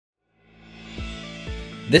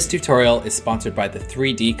This tutorial is sponsored by the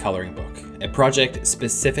 3D Coloring Book, a project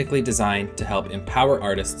specifically designed to help empower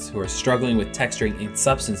artists who are struggling with texturing in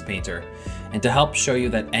Substance Painter, and to help show you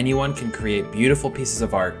that anyone can create beautiful pieces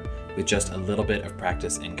of art with just a little bit of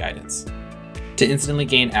practice and guidance. To instantly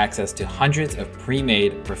gain access to hundreds of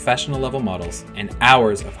pre-made professional level models and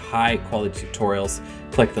hours of high quality tutorials,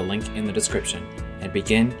 click the link in the description and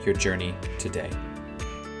begin your journey today.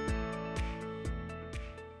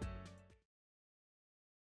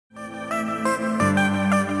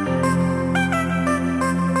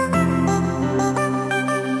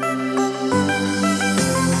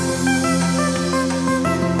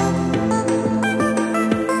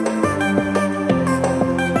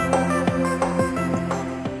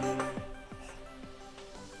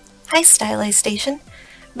 Hi Stylized Station,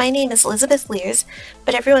 my name is Elizabeth Lears,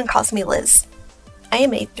 but everyone calls me Liz. I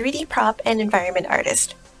am a 3D prop and environment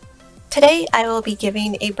artist. Today I will be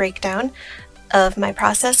giving a breakdown of my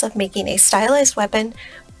process of making a stylized weapon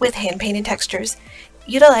with hand-painted textures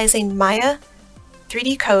utilizing Maya,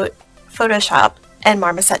 3D Coat, Photoshop, and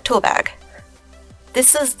Marmoset Toolbag.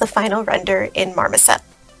 This is the final render in Marmoset.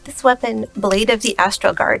 This weapon, Blade of the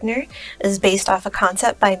Astral Gardener, is based off a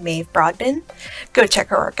concept by Maeve Broadbin. Go check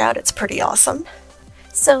her work out, it's pretty awesome.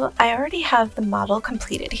 So I already have the model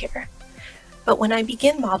completed here, but when I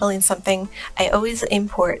begin modeling something, I always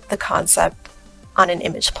import the concept on an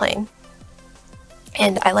image plane.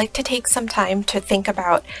 And I like to take some time to think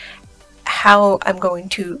about how I'm going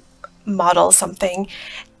to model something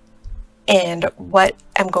and what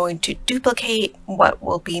I'm going to duplicate, what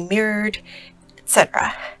will be mirrored,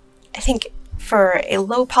 etc. I think for a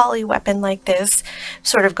low poly weapon like this,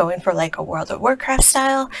 sort of going for like a World of Warcraft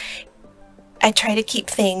style, I try to keep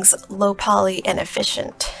things low poly and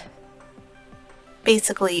efficient.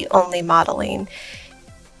 Basically only modeling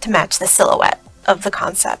to match the silhouette of the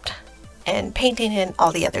concept and painting in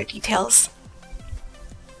all the other details.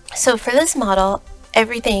 So for this model,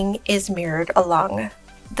 everything is mirrored along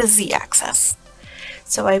the Z-axis.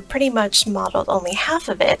 So I pretty much modeled only half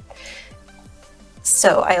of it,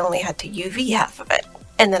 so I only had to UV half of it,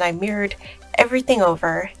 and then I mirrored everything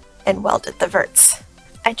over and welded the verts.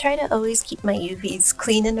 I try to always keep my UVs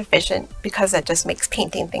clean and efficient because that just makes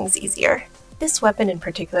painting things easier. This weapon in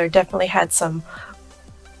particular definitely had some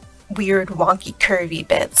weird wonky curvy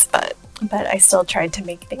bits, but I still tried to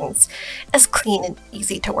make things as clean and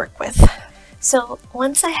easy to work with. So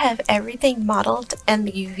once I have everything modeled and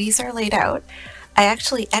the UVs are laid out, I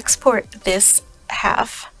actually export this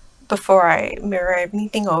half before I mirror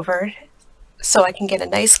anything over so I can get a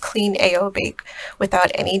nice clean AO bake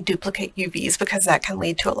without any duplicate UVs, because that can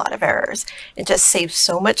lead to a lot of errors. It just saves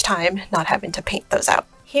so much time not having to paint those out.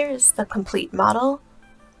 Here's the complete model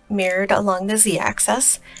mirrored along the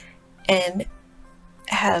Z-axis, and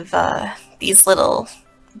have these little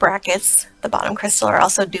brackets. The bottom crystal are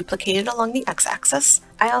also duplicated along the X-axis.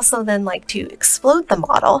 I also then like to explode the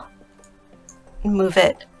model and move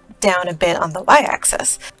it down a bit on the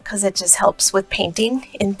Y-axis because it just helps with painting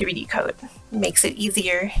in 3D Coat. It makes it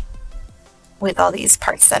easier with all these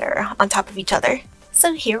parts that are on top of each other.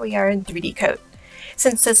 So here we are in 3D Coat.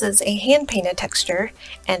 Since this is a hand-painted texture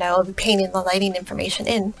and I will be painting the lighting information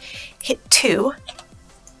in, hit 2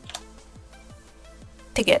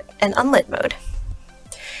 to get an unlit mode.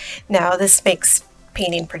 Now this makes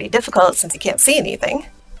painting pretty difficult since you can't see anything,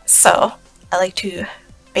 so I like to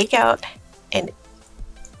bake out an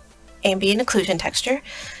ambient occlusion texture.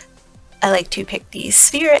 I like to pick the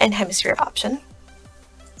sphere and hemisphere option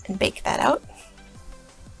and bake that out.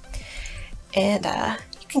 And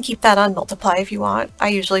you can keep that on multiply if you want. I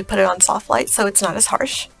usually put it on soft light so it's not as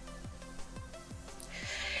harsh.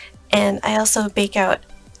 And I also bake out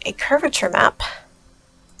a curvature map.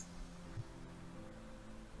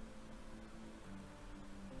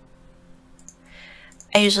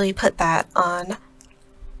 I usually put that on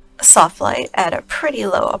soft light at a pretty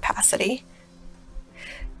low opacity.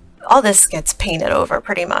 All this gets painted over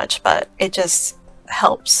pretty much, but it just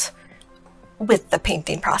helps with the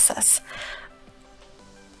painting process.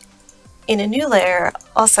 In a new layer,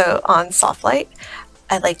 also on soft light,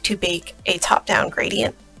 I like to bake a top-down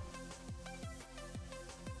gradient.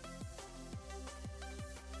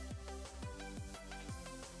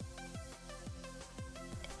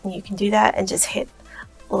 And you can do that and just hit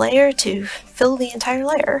layer to fill the entire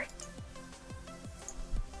layer.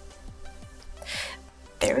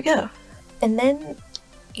 There we go. And then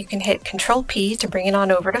you can hit Control P to bring it on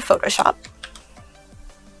over to Photoshop.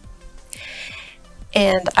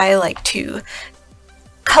 And I like to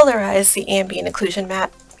colorize the ambient occlusion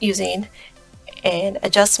map using an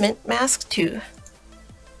adjustment mask to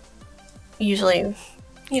usually,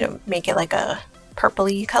 make it like a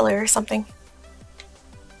purpley color or something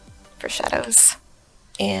for shadows.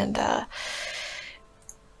 And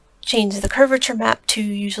change the curvature map to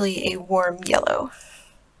usually a warm yellow.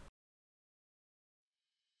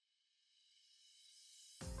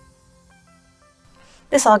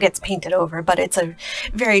 This all gets painted over, but it's a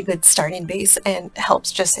very good starting base and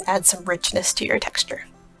helps just add some richness to your texture.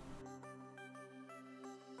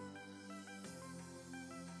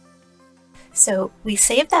 So we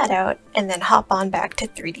save that out and then hop on back to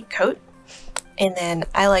 3D Coat. And then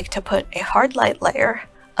I like to put a hard light layer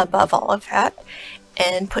above all of that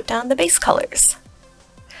and put down the base colors.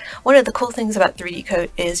 One of the cool things about 3D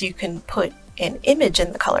Coat is you can put an image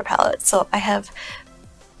in the color palette. So I have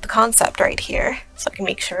the concept right here, so I can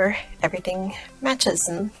make sure everything matches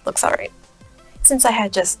and looks alright. Since I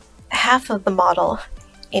had just half of the model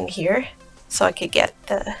in here, so I could get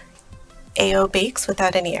the AO bakes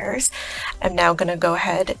without any errors, I'm now going to go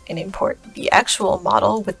ahead and import the actual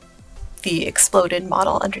model with the exploded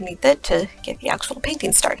model underneath it to get the actual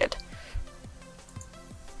painting started.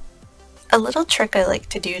 A little trick I like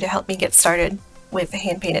to do to help me get started with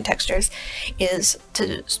hand-painted textures is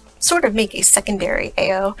to sort of make a secondary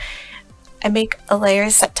AO. I make a layer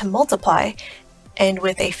set to multiply, and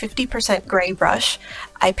with a 50% gray brush,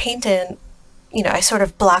 I paint in, I sort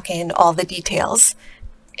of block in all the details,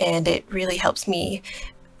 and it really helps me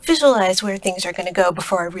visualize where things are going to go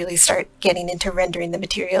before I really start getting into rendering the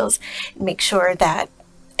materials and make sure that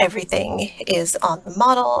everything is on the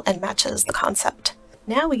model and matches the concept.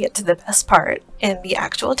 Now we get to the best part in the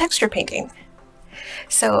actual texture painting.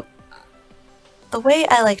 So the way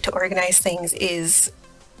I like to organize things is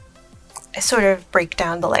I sort of break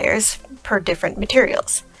down the layers per different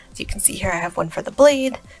materials. As you can see here, I have one for the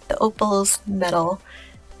blade, the opals, metal,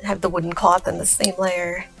 I have the wooden cloth in the same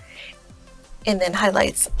layer, and then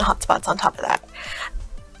highlights and hot spots on top of that.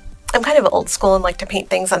 I'm kind of old school and like to paint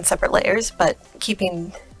things on separate layers, but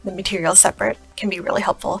keeping the material separate can be really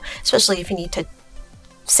helpful, especially if you need to,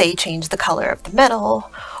 say, change the color of the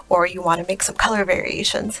metal, or you want to make some color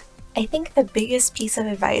variations. I think the biggest piece of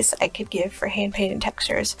advice I could give for hand-painted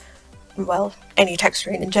textures, well, any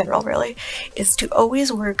texturing in general really, is to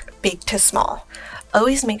always work big to small.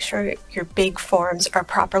 Always make sure your big forms are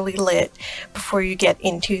properly lit before you get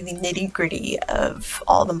into the nitty-gritty of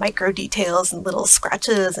all the micro details and little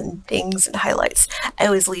scratches and dings and highlights. I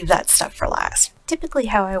always leave that stuff for last. Typically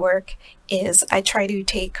how I work is I try to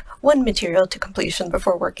take one material to completion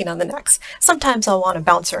before working on the next. Sometimes I'll want to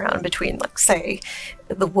bounce around between, like, say,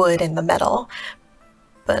 the wood and the metal,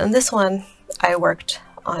 but on this one I worked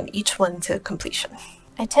on each one to completion.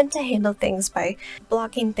 I tend to handle things by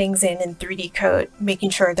blocking things in 3D Coat,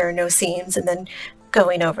 making sure there are no seams, and then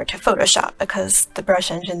going over to Photoshop because the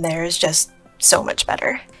brush engine there is just so much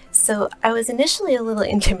better. So I was initially a little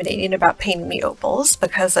intimidating about painting the opals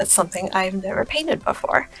because that's something I've never painted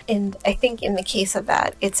before. And I think in the case of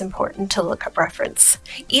that, it's important to look up reference.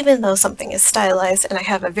 Even though something is stylized and I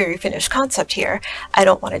have a very finished concept here, I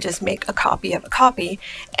don't want to just make a copy of a copy,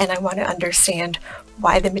 and I want to understand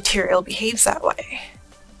why the material behaves that way,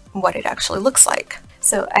 what it actually looks like.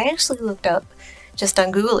 So I actually looked up, just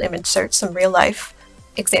on Google image search, some real life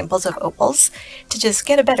examples of opals to just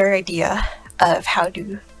get a better idea of how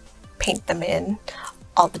to paint them in,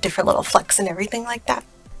 all the different little flecks and everything like that.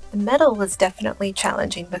 The metal was definitely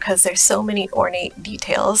challenging because there's so many ornate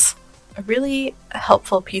details. A really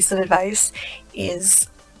helpful piece of advice is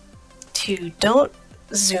to don't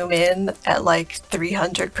zoom in at like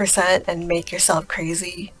 300% and make yourself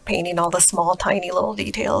crazy painting all the small tiny little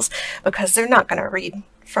details, because they're not going to read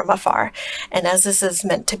from afar. And as this is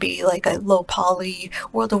meant to be like a low poly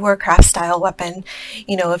World of Warcraft style weapon,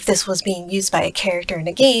 if this was being used by a character in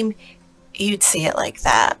a game, you'd see it like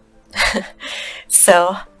that.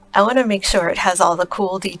 So I want to make sure it has all the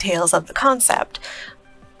cool details of the concept,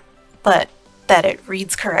 but that it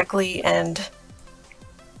reads correctly and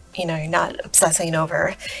you're not obsessing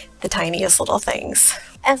over the tiniest little things.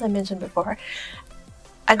 As I mentioned before,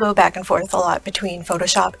 I go back and forth a lot between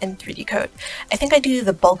Photoshop and 3D Coat. I think I do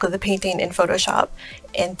the bulk of the painting in Photoshop,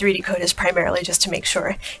 and 3D Coat is primarily just to make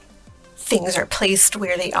sure things are placed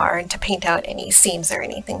where they are and to paint out any seams or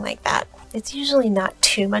anything like that. It's usually not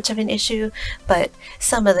too much of an issue, but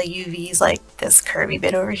some of the UVs, like this curvy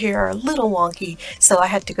bit over here, are a little wonky, so I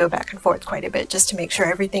had to go back and forth quite a bit just to make sure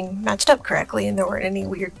everything matched up correctly and there weren't any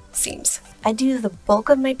weird seams. I do the bulk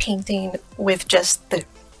of my painting with just the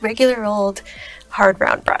regular old hard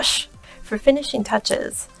round brush. For finishing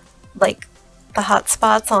touches, like the hot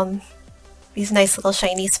spots on these nice little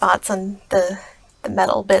shiny spots on the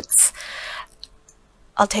metal bits,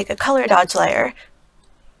 I'll take a color dodge layer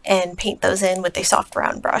and paint those in with a soft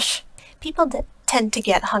round brush. People tend to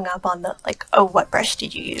get hung up on the like, oh, what brush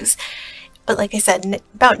did you use? But like I said,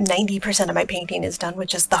 about 90% of my painting is done with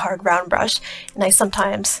just the hard round brush, and I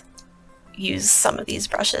sometimes use some of these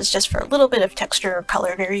brushes just for a little bit of texture or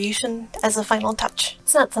color variation as a final touch.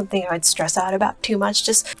 It's not something I would stress out about too much.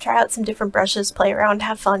 Just try out some different brushes, play around,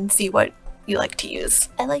 have fun, see what you like to use.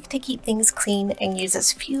 I like to keep things clean and use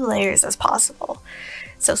as few layers as possible.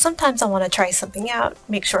 So sometimes I want to try something out,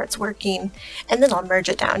 make sure it's working, and then I'll merge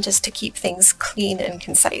it down just to keep things clean and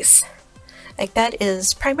concise. Like that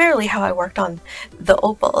is primarily how I worked on the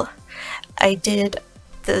opal. I did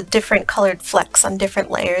the different colored flecks on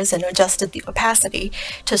different layers and adjusted the opacity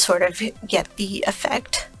to sort of get the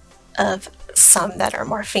effect of some that are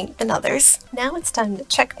more faint than others. Now it's time to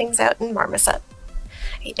check things out in Marmoset.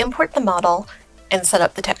 I import the model and set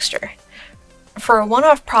up the texture. For a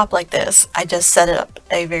one-off prop like this, I just set up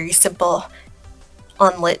a very simple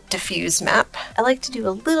unlit diffuse map. I like to do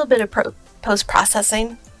a little bit of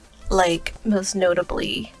post-processing, like most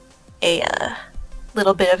notably a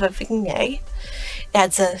little bit of a vignette.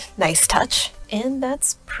 Adds a nice touch, and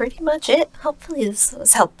that's pretty much it. Hopefully this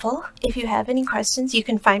was helpful. If you have any questions, you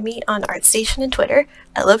can find me on Artstation and Twitter.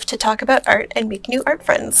 I love to talk about art and make new art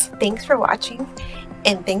friends. Thanks for watching,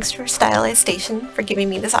 and thanks for Stylized Station for giving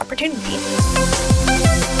me this opportunity.